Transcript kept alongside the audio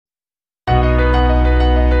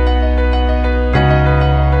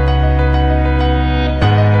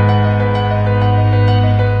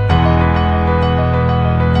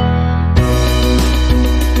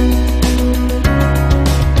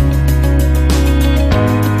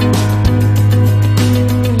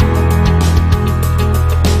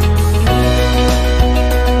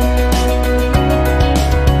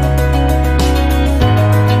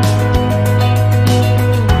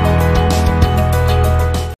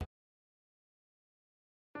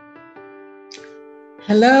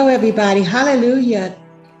Hello, everybody. Hallelujah.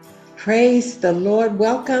 Praise the Lord.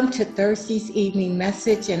 Welcome to Thursday's evening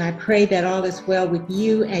message. And I pray that all is well with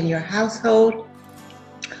you and your household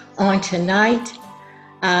on tonight.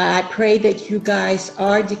 I pray that you guys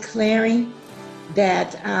are declaring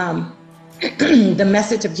that the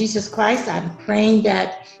message of Jesus Christ. I'm praying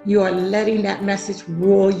that you are letting that message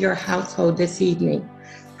rule your household this evening.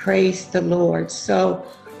 Praise the Lord. So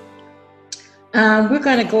we're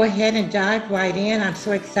going to go ahead and dive right in. I'm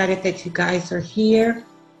so excited that you guys are here.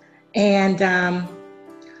 And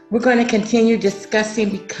we're going to continue discussing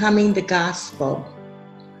becoming the gospel.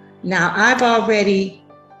 Now, I've already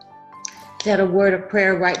said a word of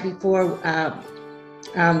prayer right before, when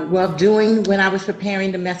I was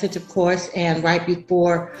preparing the message, of course, and right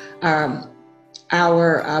before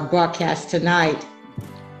our broadcast tonight.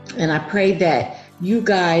 And I pray that you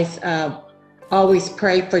guys always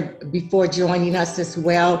pray before joining us as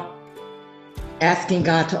well, asking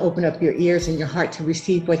God to open up your ears and your heart to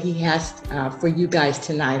receive what He has for you guys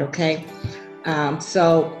tonight, okay?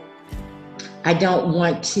 So I don't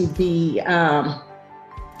want to be,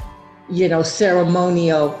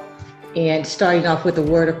 ceremonial and starting off with a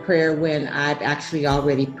word of prayer when I've actually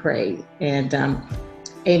already prayed. And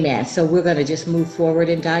amen. So we're going to just move forward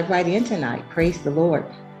and dive right in tonight. Praise the Lord.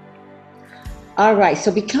 All right,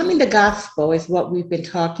 so becoming the gospel is what we've been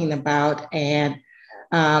talking about. And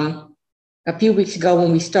a few weeks ago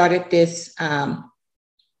when we started this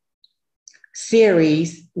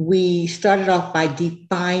series, we started off by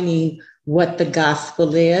defining what the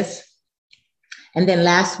gospel is. And then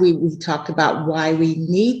last week, we talked about why we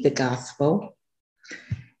need the gospel.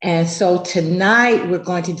 And so tonight, we're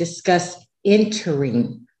going to discuss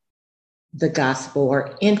entering the gospel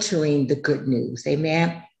or entering the good news.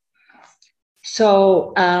 Amen.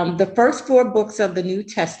 So the first four books of the New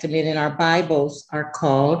Testament in our Bibles are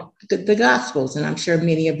called the Gospels, and I'm sure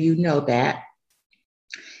many of you know that.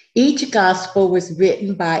 Each gospel was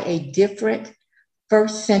written by a different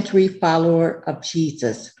first century follower of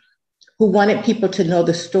Jesus who wanted people to know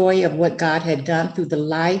the story of what God had done through the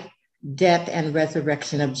life, death, and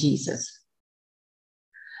resurrection of Jesus.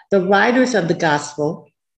 The writers of the gospel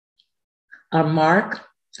are Matthew,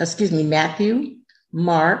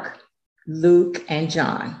 Mark, Luke, and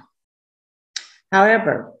John.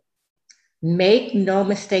 However, make no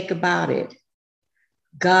mistake about it,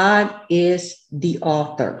 God is the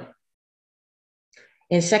author.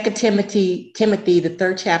 In 2 Timothy, the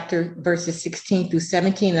 3rd chapter, verses 16 through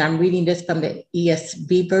 17, and I'm reading this from the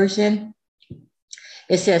ESV version,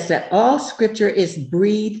 it says that all scripture is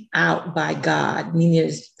breathed out by God, meaning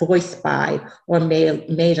it's voiced by or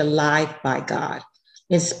made alive by God,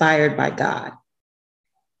 inspired by God.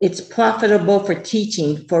 It's profitable for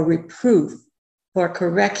teaching, for reproof, for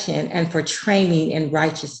correction, and for training in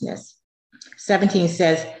righteousness. 17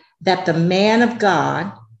 says that the man of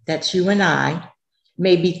God, that's you and I,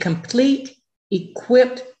 may be complete,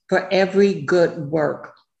 equipped for every good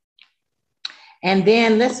work. And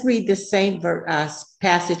then let's read the same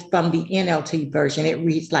passage from the NLT version. It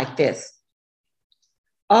reads like this.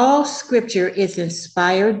 All scripture is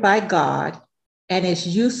inspired by God and is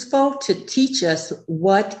useful to teach us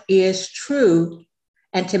what is true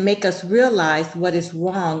and to make us realize what is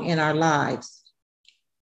wrong in our lives.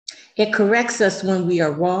 It corrects us when we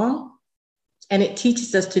are wrong, and it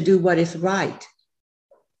teaches us to do what is right.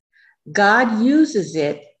 God uses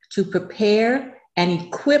it to prepare and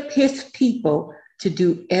equip His people to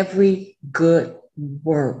do every good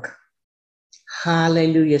work.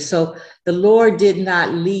 Hallelujah. So the Lord did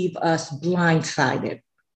not leave us blindsided.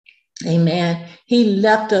 Amen. He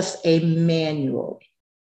left us a manual.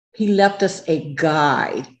 He left us a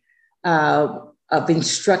guide of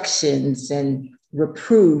instructions and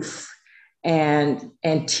reproof and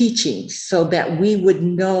teaching so that we would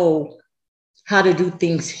know how to do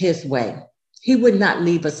things His way. He would not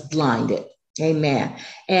leave us blinded. Amen.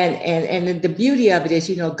 And the beauty of it is,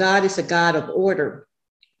 God is a God of order.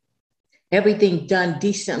 Everything done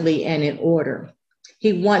decently and in order.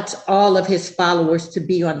 He wants all of His followers to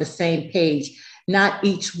be on the same page, not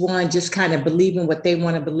each one just kind of believing what they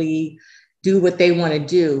want to believe, do what they want to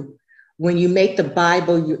do. When you make the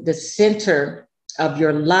Bible the center of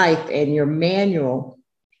your life and your manual,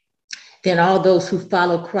 then all those who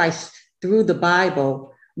follow Christ through the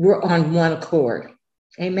Bible, we're on one accord.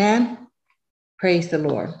 Amen. Praise the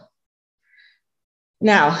Lord.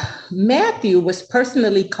 Now, Matthew was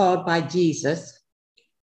personally called by Jesus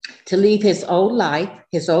to leave his old life,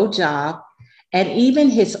 his old job, and even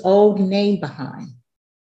his old name behind.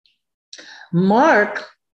 Mark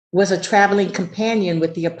was a traveling companion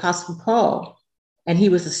with the Apostle Paul, and he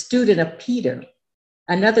was a student of Peter,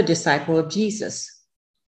 another disciple of Jesus.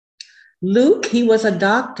 Luke, he was a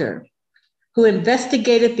doctor who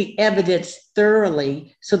investigated the evidence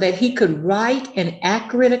thoroughly so that he could write an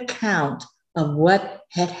accurate account of what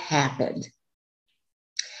had happened.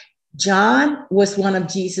 John was one of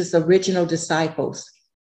Jesus' original disciples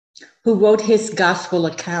who wrote his gospel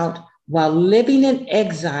account while living in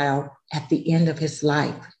exile at the end of his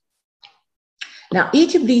life. Now,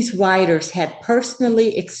 each of these writers had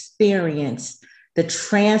personally experienced the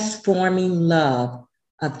transforming love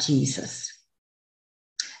of Jesus.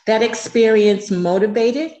 That experience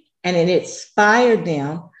motivated and it inspired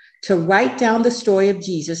them to write down the story of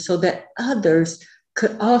Jesus so that others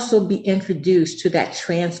could also be introduced to that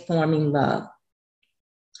transforming love.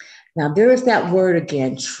 Now, there is that word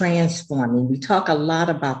again, transforming. We talk a lot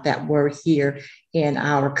about that word here in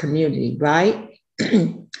our community, right?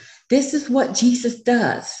 This is what Jesus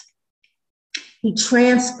does. He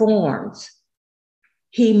transforms.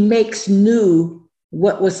 He makes new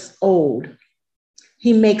what was old.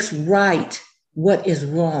 He makes right what is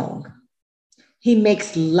wrong. He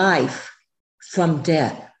makes life from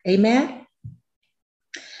death. Amen?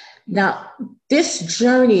 Now, this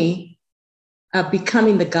journey of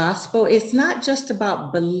becoming the gospel, it's not just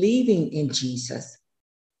about believing in Jesus.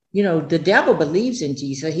 You know, the devil believes in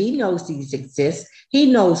Jesus. He knows he exists. He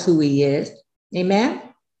knows who he is. Amen?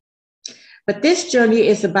 But this journey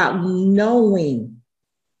is about knowing,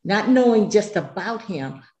 not knowing just about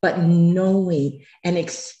him, but knowing and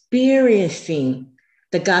experiencing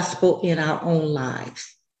the gospel in our own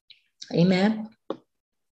lives. Amen?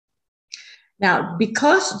 Now,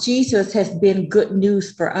 because Jesus has been good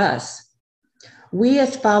news for us, we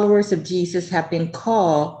as followers of Jesus have been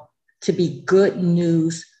called to be good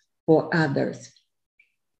news for others.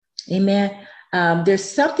 Amen. There's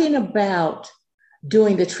something about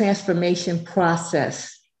doing the transformation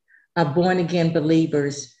process of born again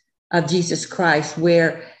believers of Jesus Christ,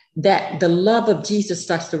 where that the love of Jesus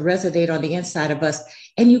starts to resonate on the inside of us,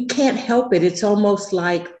 and you can't help it. It's almost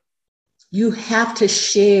like you have to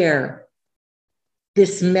share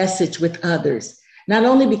this message with others, not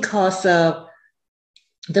only because of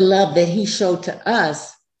the love that he showed to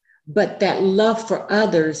us, but that love for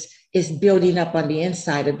others is building up on the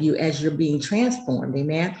inside of you as you're being transformed.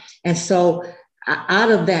 Amen. And so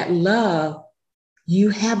out of that love, you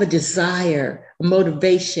have a desire, a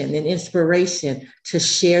motivation, and inspiration to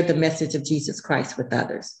share the message of Jesus Christ with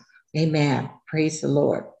others. Amen. Praise the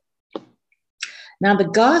Lord. Now, the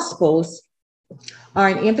Gospels are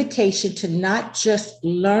an invitation to not just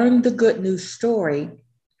learn the good news story,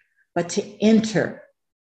 but to enter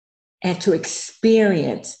and to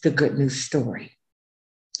experience the good news story.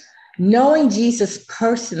 Knowing Jesus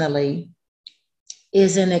personally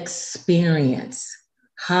is an experience.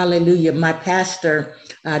 Hallelujah. My pastor,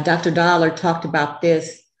 Dr. Dollar, talked about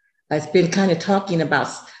this. It's been kind of talking about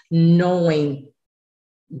knowing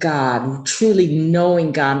God. Truly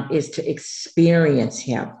knowing God is to experience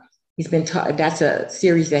him. He's been that's a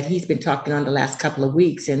series that he's been talking on the last couple of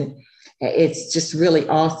weeks, and it's just really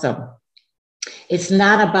awesome. It's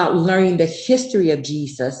not about learning the history of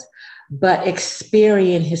Jesus, but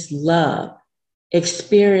experiencing his love,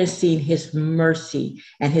 experiencing his mercy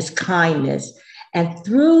and his kindness. And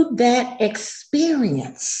through that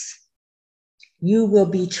experience, you will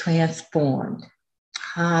be transformed.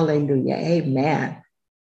 Hallelujah. Amen.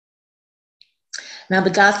 Now, the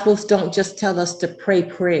Gospels don't just tell us to pray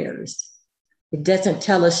prayers. It doesn't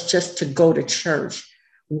tell us just to go to church,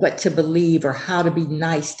 what to believe, or how to be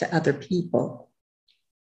nice to other people.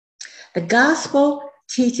 The gospel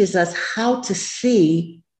teaches us how to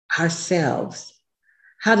see ourselves,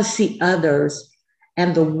 how to see others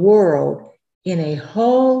and the world in a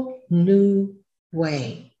whole new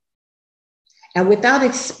way. And without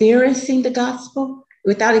experiencing the gospel,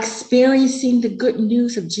 without experiencing the good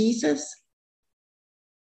news of Jesus,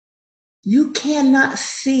 you cannot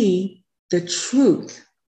see the truth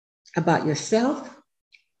about yourself.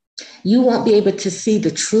 You won't be able to see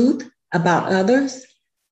the truth about others.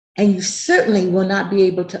 And you certainly will not be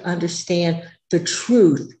able to understand the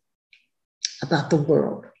truth about the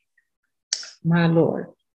world. My Lord.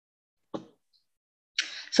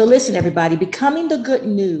 So listen, everybody, becoming the good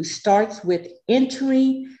news starts with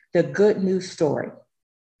entering the good news story.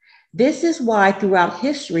 This is why throughout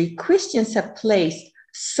history, Christians have placed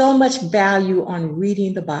so much value on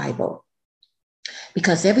reading the Bible.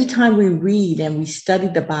 Because every time we read and we study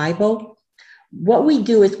the Bible, what we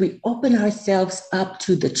do is we open ourselves up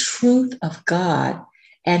to the truth of God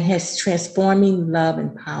and his transforming love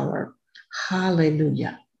and power.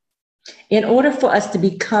 Hallelujah. In order for us to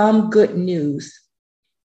become good news,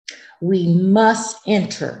 we must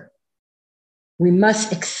enter, we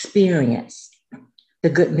must experience, the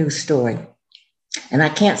good news story. And I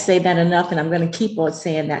can't say that enough, and I'm going to keep on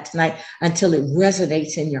saying that tonight until it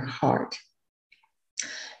resonates in your heart.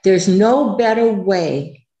 There's no better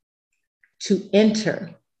way to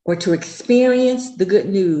enter or to experience the good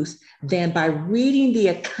news than by reading the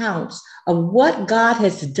accounts of what God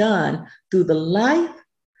has done through the life,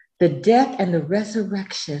 the death, and the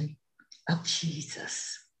resurrection of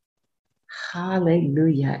Jesus.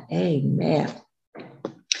 Hallelujah. Amen.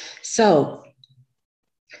 So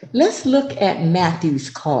let's look at Matthew's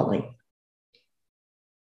calling.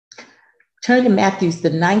 Turn to Matthew's, the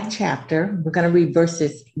 9th chapter. We're going to read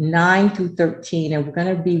verses 9 through 13, and we're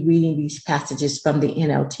going to be reading these passages from the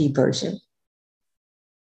NLT version.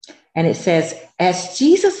 And it says, as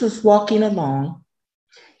Jesus was walking along,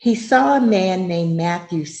 he saw a man named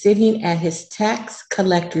Matthew sitting at his tax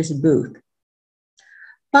collector's booth.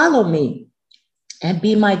 Follow me and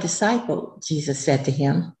be my disciple, Jesus said to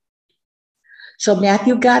him. So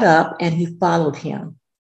Matthew got up and he followed him.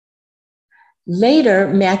 Later,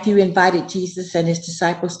 Matthew invited Jesus and his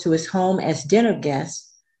disciples to his home as dinner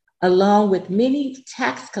guests, along with many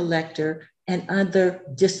tax collectors and other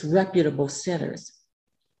disreputable sinners.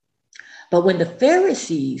 But when the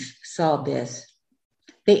Pharisees saw this,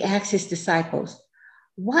 they asked his disciples,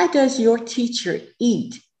 why does your teacher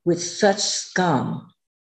eat with such scum?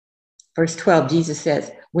 Verse 12, Jesus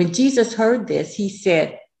says, when Jesus heard this, he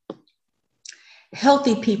said,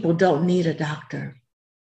 healthy people don't need a doctor.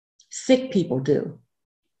 Sick people do.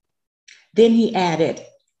 Then he added,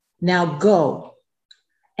 now go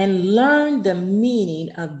and learn the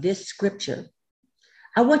meaning of this scripture.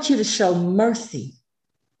 I want you to show mercy,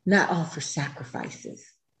 not offer sacrifices.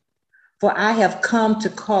 For I have come to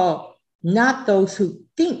call not those who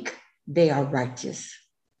think they are righteous,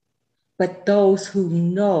 but those who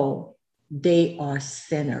know they are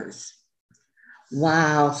sinners.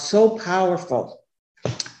 Wow, so powerful.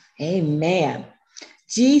 Amen.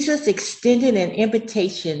 Jesus extended an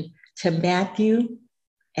invitation to Matthew,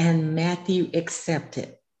 and Matthew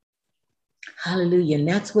accepted. Hallelujah. And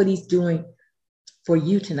that's what he's doing for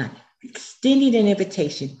you tonight, extending an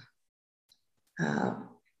invitation.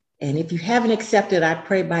 And if you haven't accepted, I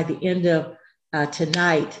pray by the end of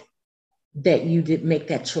tonight that you did make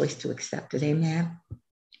that choice to accept it. Amen.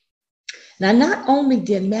 Now, not only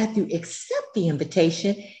did Matthew accept the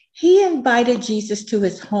invitation, he invited Jesus to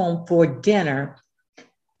his home for dinner.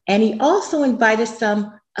 And he also invited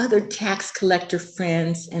some other tax collector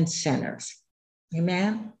friends and sinners.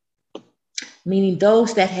 Amen. Meaning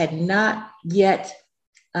those that had not yet,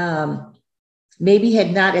 maybe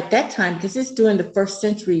had not at that time, because it's during the first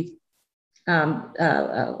century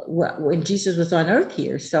when Jesus was on earth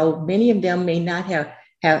here. So many of them may not have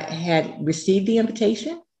had received the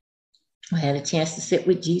invitation or had a chance to sit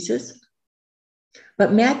with Jesus.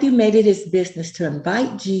 But Matthew made it his business to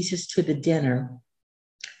invite Jesus to the dinner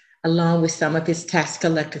along with some of his tax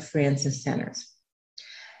collector friends and sinners.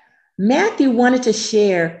 Matthew wanted to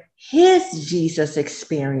share his Jesus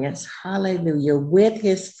experience, hallelujah, with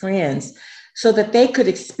his friends so that they could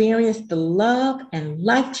experience the love and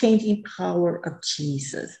life-changing power of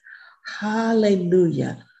Jesus.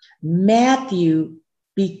 Hallelujah. Matthew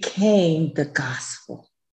became the gospel.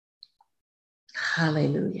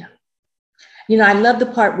 Hallelujah. You know, I love the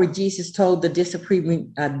part where Jesus told the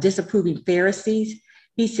disapproving Pharisees,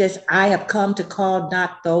 he says, I have come to call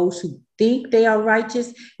not those who think they are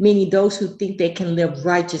righteous, meaning those who think they can live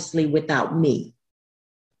righteously without me.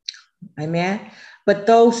 Amen. But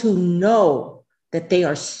those who know that they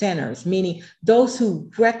are sinners, meaning those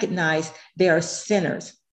who recognize they are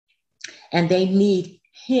sinners and they need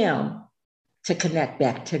him to connect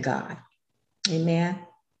back to God. Amen.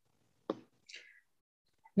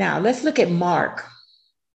 Now let's look at Mark.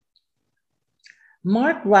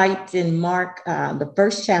 Mark writes in Mark, the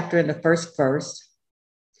first chapter in the first verse,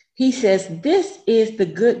 he says, this is the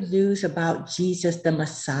good news about Jesus, the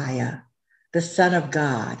Messiah, the Son of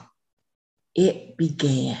God. It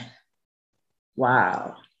began.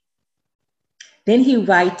 Wow. Then he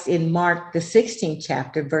writes in Mark, the 16th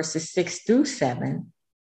chapter, verses 6 through 7,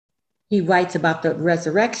 he writes about the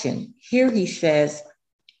resurrection. Here he says,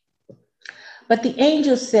 but the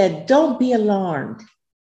angel said, don't be alarmed.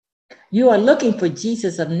 You are looking for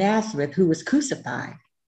Jesus of Nazareth who was crucified.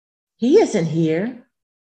 He isn't here.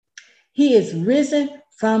 He is risen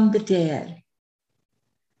from the dead.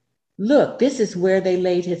 Look, this is where they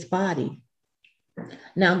laid his body.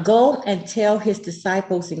 Now go and tell his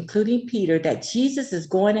disciples, including Peter, that Jesus is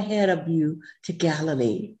going ahead of you to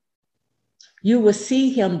Galilee. You will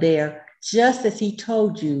see him there just as he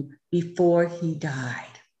told you before he died.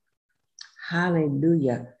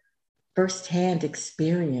 Hallelujah. Firsthand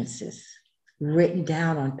experiences. written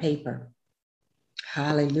down on paper.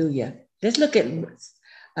 Hallelujah. Let's look at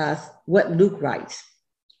what Luke writes.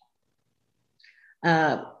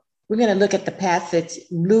 We're going to look at the passage,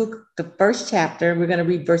 Luke, the first chapter. We're going to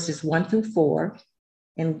read verses 1 through 4.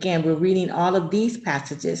 And again, we're reading all of these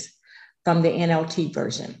passages from the NLT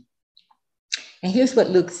version. And here's what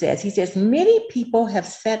Luke says. He says, many people have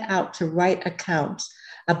set out to write accounts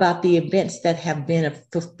about the events that have been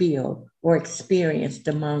fulfilled or experienced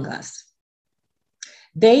among us.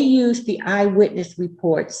 They use the eyewitness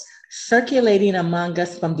reports circulating among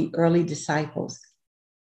us from the early disciples.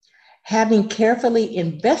 Having carefully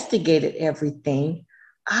investigated everything,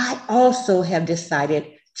 I also have decided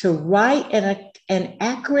to write an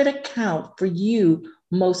accurate account for you,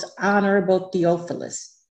 most honorable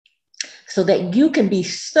Theophilus, so that you can be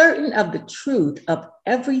certain of the truth of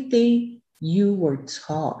everything you were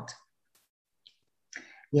taught.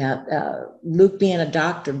 Luke, being a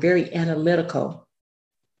doctor, very analytical,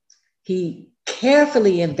 he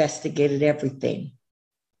carefully investigated everything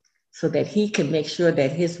so that he can make sure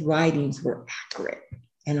that his writings were accurate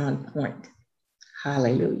and on point.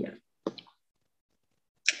 Hallelujah.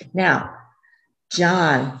 Now,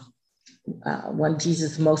 John, one of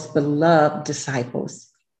Jesus' most beloved disciples,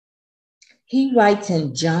 he writes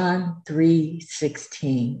in John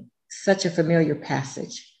 3:16, such a familiar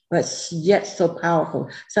passage, but yet so powerful.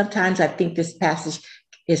 Sometimes I think this passage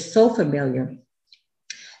is so familiar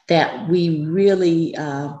that we really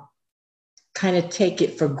kind of take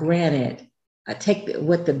it for granted, take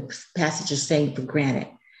what the passage is saying for granted.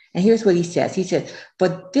 And here's what he says. He says,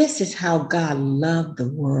 "But this is how God loved the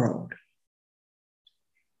world.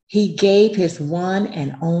 He gave his one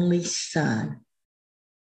and only Son,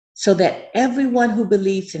 so that everyone who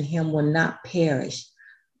believes in him will not perish,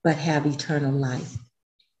 but have eternal life."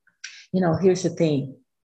 You know, here's the thing.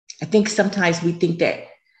 I think sometimes we think that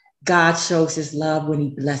God shows his love when he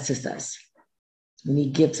blesses us, when he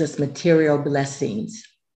gives us material blessings,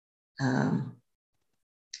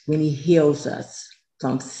 when he heals us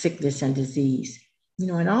from sickness and disease. You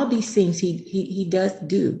know, and all these things he does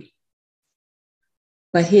do.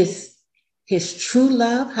 But his true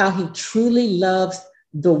love, how he truly loves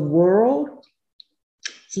the world,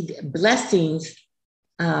 see, blessings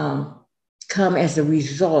come as a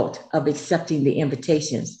result of accepting the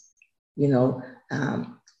invitations, you know.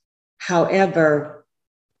 However,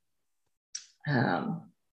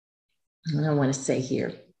 what I want to say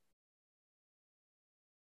here,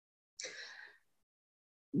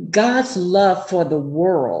 God's love for the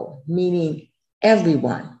world, meaning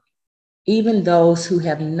everyone, even those who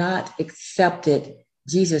have not accepted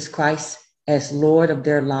Jesus Christ as Lord of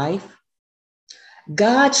their life,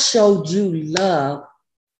 God showed you love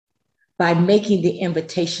by making the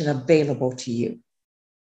invitation available to you.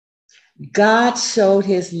 God showed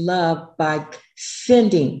his love by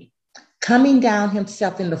coming down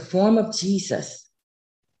himself in the form of Jesus.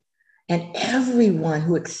 And everyone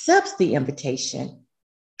who accepts the invitation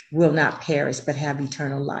will not perish, but have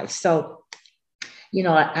eternal life. So, you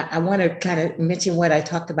know, I want to kind of mention what I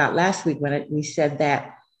talked about last week when we said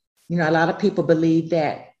that, you know, a lot of people believe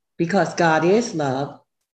that because God is love,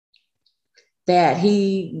 that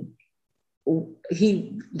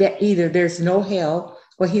that either there's no hell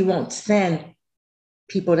or he won't send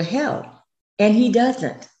people to hell. And he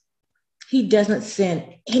doesn't. He doesn't send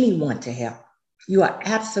anyone to hell. You are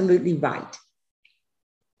absolutely right.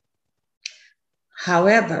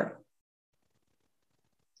 However,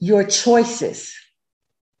 your choices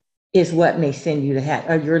is what may send you to hell,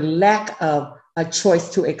 or your lack of a choice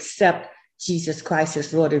to accept Jesus Christ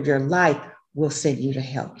as Lord of your life will send you to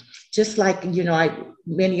hell. Just like, you know,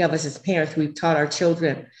 many of us as parents, we've taught our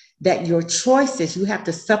children that your choices, you have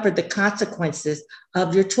to suffer the consequences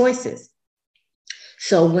of your choices.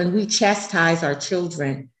 So when we chastise our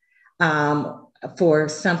children for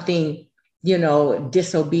something, you know,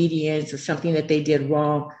 disobedience or something that they did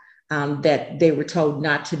wrong, that they were told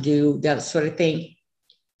not to do, that sort of thing,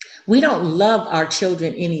 we don't love our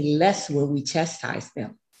children any less when we chastise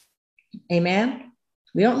them. Amen?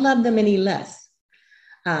 We don't love them any less.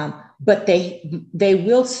 But they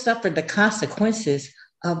will suffer the consequences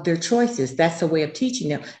of their choices. That's a way of teaching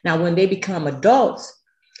them. Now, when they become adults,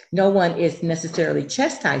 no one is necessarily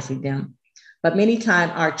chastising them, but many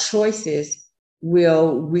times our choices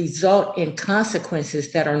will result in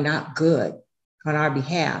consequences that are not good on our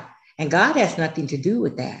behalf. And God has nothing to do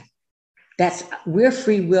with that. We're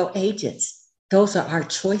free will agents. Those are our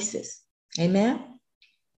choices. Amen.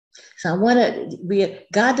 So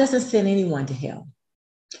God doesn't send anyone to hell.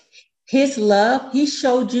 His love, he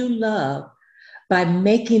showed you love by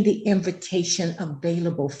making the invitation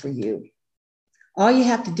available for you. All you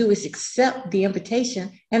have to do is accept the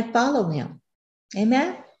invitation and follow him.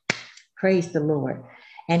 Amen. Praise the Lord.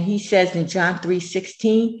 And he says in John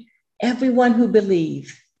 3:16, everyone who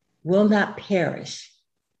believes will not perish,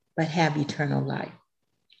 but have eternal life.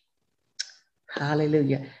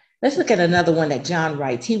 Hallelujah. Let's look at another one that John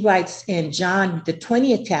writes. He writes in John, the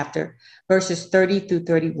 20th chapter, verses 30 through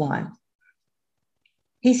 31.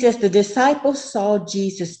 He says, the disciples saw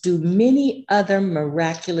Jesus do many other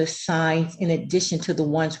miraculous signs in addition to the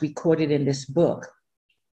ones recorded in this book.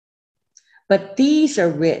 But these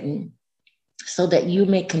are written so that you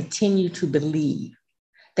may continue to believe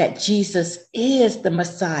that Jesus is the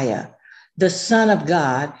Messiah, the Son of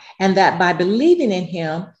God, and that by believing in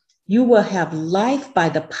him, you will have life by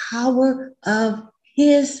the power of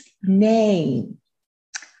his name.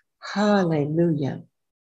 Hallelujah.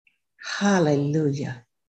 Hallelujah.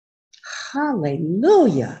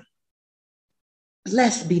 Hallelujah.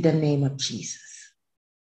 Blessed be the name of Jesus.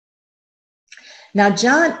 Now,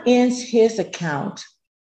 John ends his account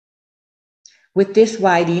with this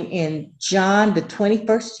writing in John, the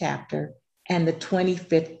 21st chapter and the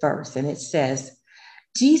 25th verse. And it says,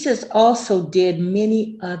 Jesus also did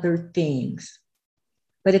many other things.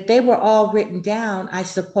 But if they were all written down, I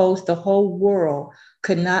suppose the whole world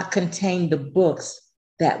could not contain the books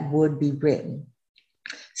that would be written.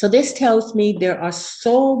 So this tells me there are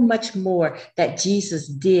so much more that Jesus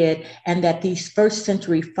did and that these first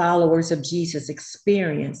century followers of Jesus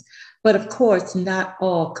experienced. But of course, not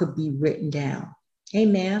all could be written down.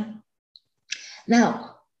 Amen.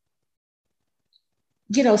 Now,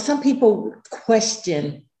 some people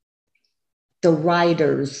question the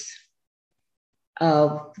writers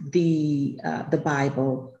of the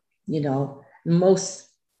Bible. Most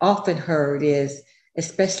often heard is,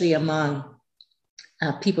 especially among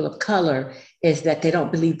people of color, is that they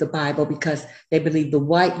don't believe the Bible because they believe the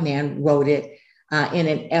white man wrote it in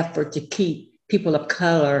an effort to keep people of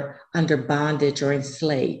color under bondage or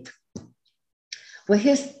enslaved. Well,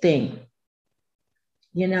 here's the thing.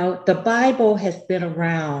 The Bible has been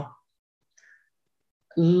around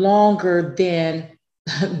longer than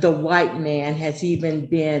the white man has even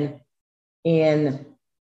been in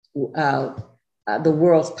the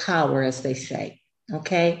world's power, as they say.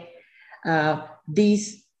 Okay.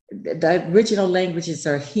 The original languages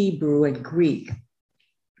are Hebrew and Greek,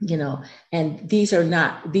 and these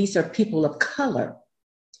are people of color.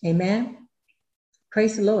 Amen.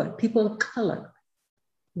 Praise the Lord. People of color,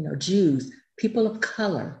 Jews, people of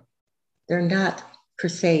color. They're not per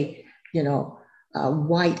se,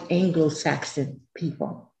 white Anglo-Saxon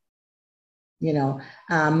people.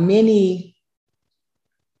 Many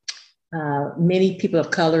people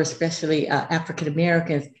of color, especially African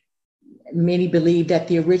Americans, many believe that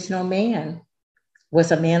the original man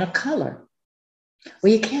was a man of color.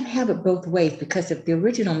 Well, you can't have it both ways, because if the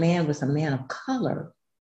original man was a man of color,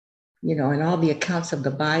 and all the accounts of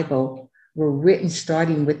the Bible were written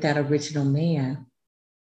starting with that original man,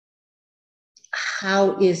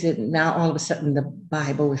 how is it now all of a sudden the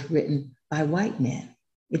Bible was written by white men?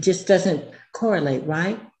 It just doesn't correlate,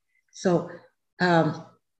 right? So,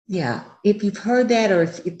 if you've heard that, or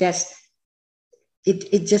if that's,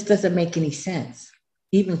 it just doesn't make any sense,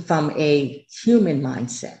 even from a human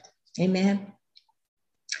mindset. Amen.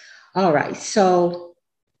 All right. So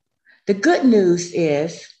the good news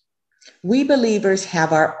is we believers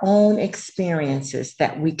have our own experiences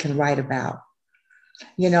that we can write about.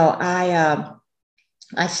 I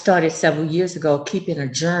started several years ago keeping a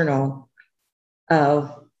journal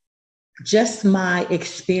of just my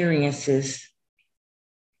experiences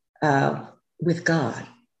with God,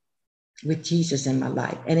 with Jesus in my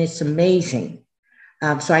life. And it's amazing.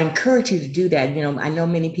 So I encourage you to do that. I know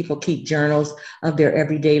many people keep journals of their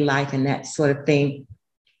everyday life and that sort of thing.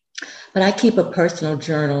 But I keep a personal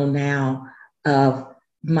journal now of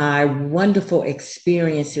my wonderful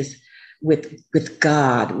experiences with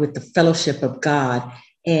God, with the fellowship of God,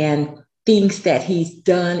 and things that he's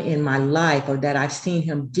done in my life or that I've seen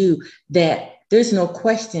him do, that there's no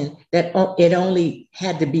question that it only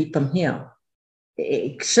had to be from him.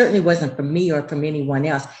 It certainly wasn't from me or from anyone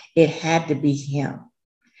else. It had to be him.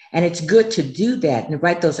 And it's good to do that and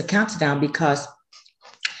write those accounts down because,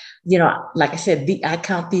 like I said, I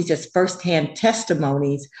count these as firsthand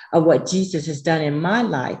testimonies of what Jesus has done in my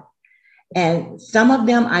life. And some of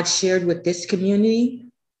them I've shared with this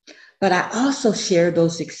community, but I also share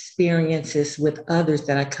those experiences with others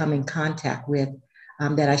that I come in contact with,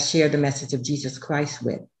 that I share the message of Jesus Christ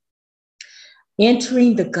with.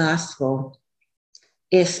 Entering the gospel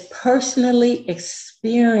is personally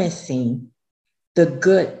experiencing the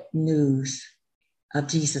good news of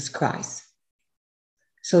Jesus Christ.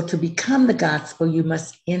 So to become the gospel, you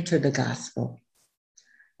must enter the gospel.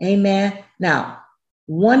 Amen. Now,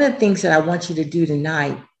 one of the things that I want you to do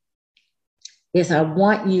tonight is I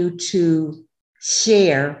want you to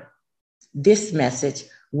share this message,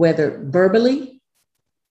 whether verbally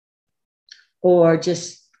or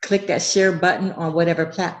just click that share button on whatever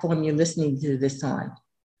platform you're listening to this on,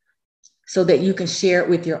 so that you can share it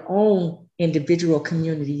with your own individual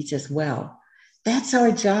communities as well. That's our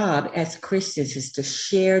job as Christians, is to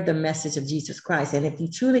share the message of Jesus Christ. And if you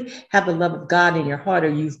truly have the love of God in your heart, or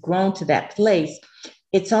you've grown to that place,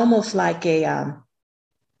 it's almost like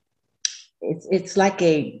it's like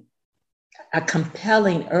a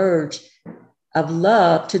compelling urge of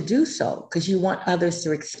love to do so, because you want others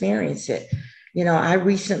to experience it. You know, I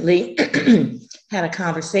recently had a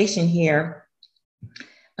conversation here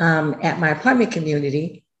at my apartment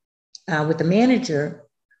community with the manager,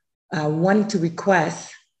 wanting to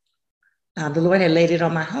request, the Lord had laid it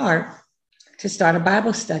on my heart to start a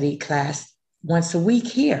Bible study class once a week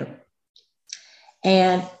here.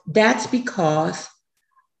 And that's because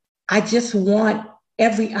I just want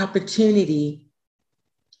every opportunity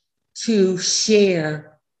to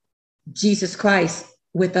share Jesus Christ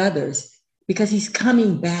with others, because he's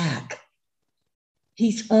coming back.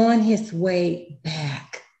 He's on his way back.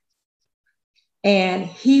 And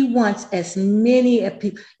he wants as many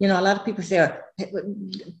people, you know, a lot of people say,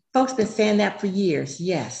 folks been saying that for years.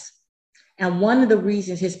 Yes. And one of the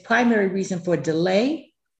reasons, his primary reason for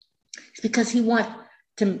delay, is because he wants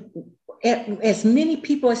to, as many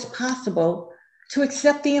people as possible to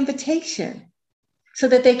accept the invitation so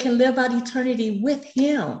that they can live out eternity with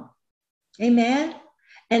him. Amen.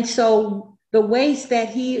 And so the ways that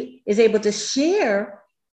he is able to share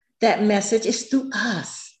that message is through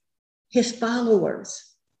us, his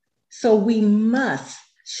followers. So we must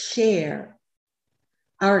share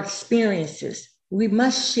our experiences. We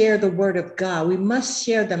must share the word of God. We must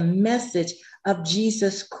share the message of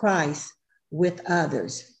Jesus Christ with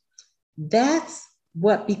others. That's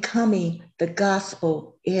what becoming the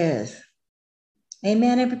gospel is.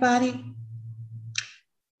 Amen, everybody?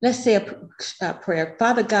 Let's say a prayer.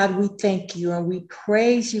 Father God, we thank you and we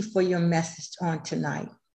praise you for your message on tonight.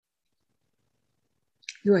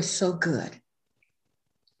 You are so good.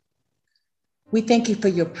 We thank you for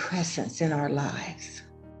your presence in our lives.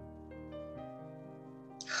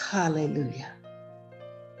 Hallelujah.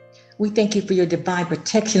 We thank you for your divine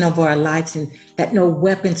protection over our lives, and that no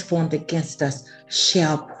weapons formed against us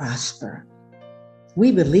shall prosper.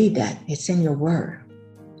 We believe that. It's in your word.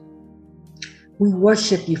 We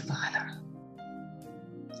worship you, Father.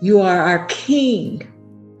 You are our King.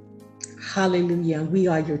 Hallelujah. We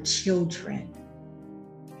are your children.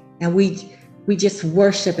 And we just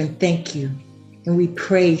worship and thank you. And we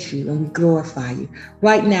praise you and we glorify you.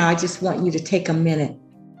 Right now, I just want you to take a minute.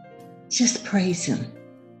 Just praise him.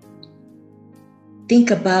 Think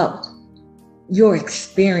about your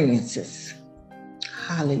experiences.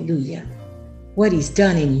 Hallelujah. What he's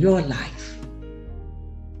done in your life.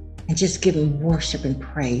 And just give him worship and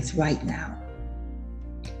praise right now.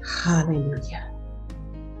 Hallelujah.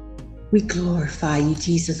 We glorify you,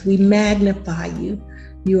 Jesus. We magnify you.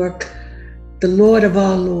 You are the Lord of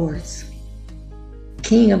all lords,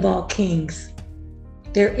 King of all kings.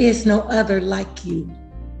 There is no other like you.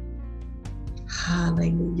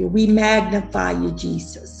 Hallelujah. We magnify you,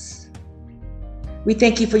 Jesus. We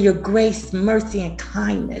thank you for your grace, mercy, and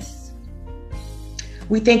kindness.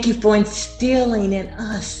 We thank you for instilling in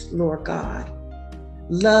us, Lord God,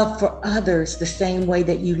 love for others the same way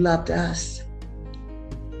that you loved us.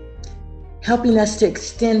 Helping us to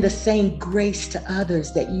extend the same grace to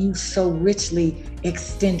others that you so richly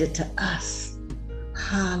extended to us.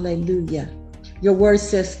 Hallelujah. Your word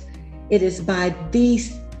says it is by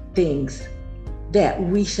these things that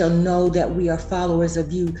we shall know that we are followers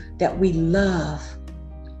of you, that we love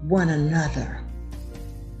one another.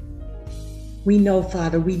 We know,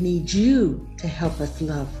 Father, we need you to help us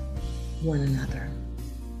love one another,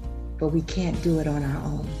 but we can't do it on our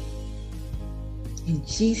own. In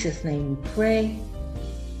Jesus' name we pray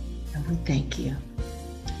and we thank you.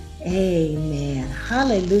 Amen.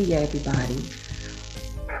 Hallelujah, everybody.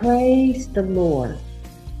 Praise the Lord.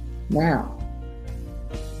 Now,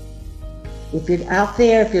 if you're out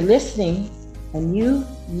there, if you're listening and you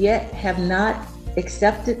yet have not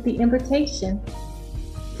accepted the invitation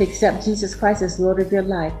to accept Jesus Christ as Lord of your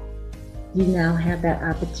life, you now have that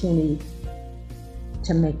opportunity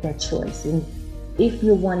to make that choice. And if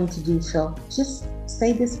you're wanting to do so, just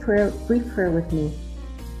say this brief prayer with me.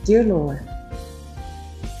 Dear Lord,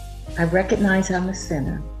 I recognize I'm a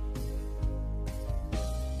sinner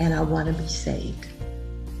and I want to be saved.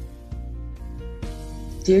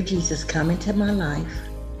 Dear Jesus, come into my life.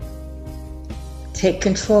 Take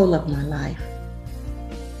control of my life.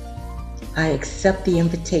 I accept the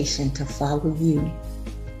invitation to follow you.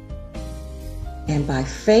 And by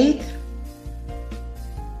faith,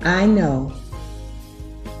 I know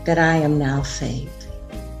that I am now saved.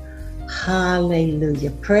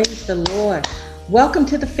 Hallelujah. Praise the Lord. Welcome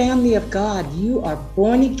to the family of God. You are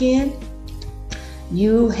born again.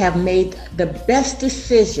 You have made the best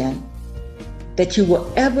decision that you will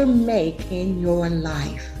ever make in your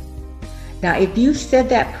life. Now, if you said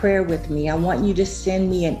that prayer with me, I want you to send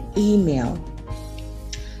me an email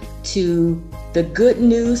to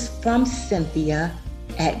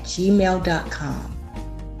thegoodnewsfromcynthia@gmail.com.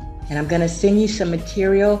 And I'm going to send you some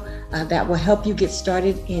material that will help you get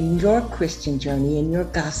started in your Christian journey, in your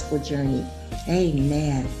gospel journey.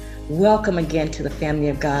 Amen. Welcome again to the family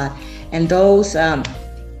of God. And those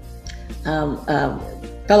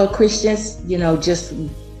fellow Christians, just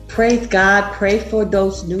praise God, pray for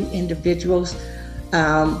those new individuals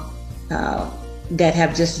that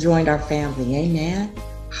have just joined our family. Amen.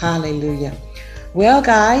 Hallelujah. Well,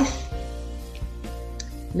 guys,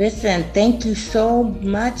 listen, thank you so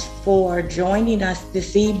much for joining us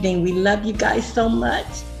this evening. We love you guys so much.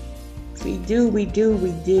 We do.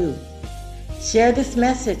 Share this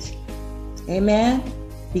message. Amen.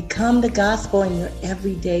 Become the gospel in your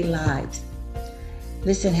everyday lives.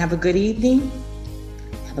 Listen, have a good evening.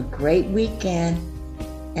 Have a great weekend.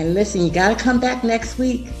 And listen, you got to come back next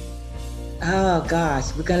week. Oh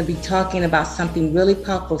gosh, we're going to be talking about something really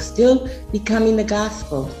powerful, still becoming the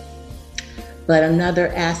gospel, but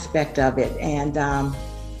another aspect of it. And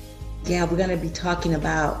we're going to be talking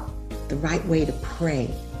about the right way to pray,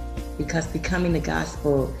 because becoming the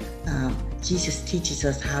gospel, Jesus teaches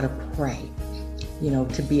us how to pray,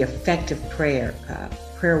 to be effective prayer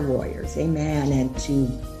warriors. Amen. And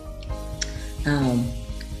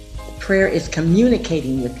prayer is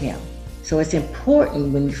communicating with him. So it's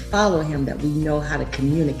important when we follow him that we know how to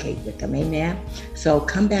communicate with him. Amen. So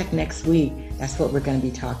come back next week. That's what we're going to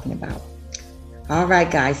be talking about. All right,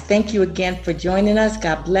 guys. Thank you again for joining us.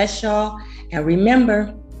 God bless y'all. And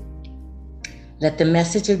remember, let the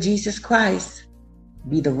message of Jesus Christ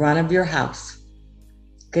be the run of your house.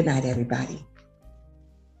 Good night, everybody.